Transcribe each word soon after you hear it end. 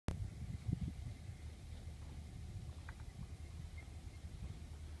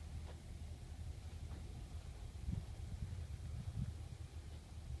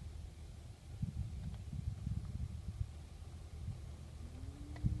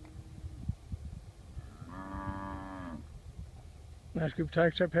Nice group of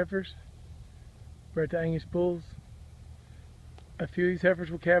tiger stripe heifers, bred to Angus bulls. A few of these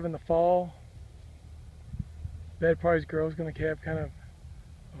heifers will calve in the fall. Bed Party's girl's going to calve kind of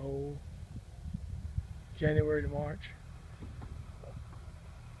January to March.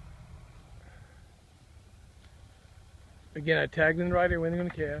 Again, I tagged in right here when they're going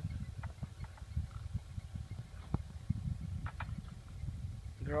to calve.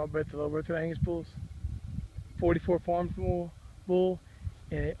 They're all bred to low birth Angus bulls. 44 farm bull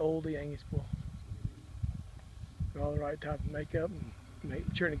and an oldie Angus bull. They're all the right type of makeup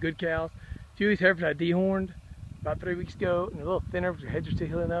and churning good cows. A few of these heifers I dehorned about 3 weeks ago, and they're a little thinner because her heads are still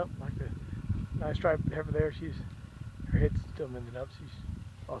healing up. Like the nice striped heifer there, her head's still mending up. She's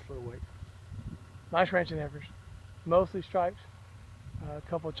lost a little weight. Nice ranching heifers, mostly stripes. A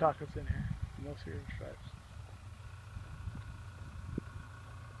couple of chocolates in here. Mostly stripes.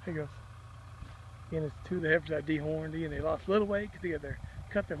 Here goes. Again, it's two of the heifers I dehorned. Again, they lost a little weight because they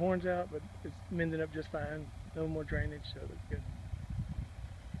cut their horns out, but it's mending up just fine. No more drainage, so it looks good.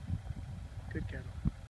 Good cattle.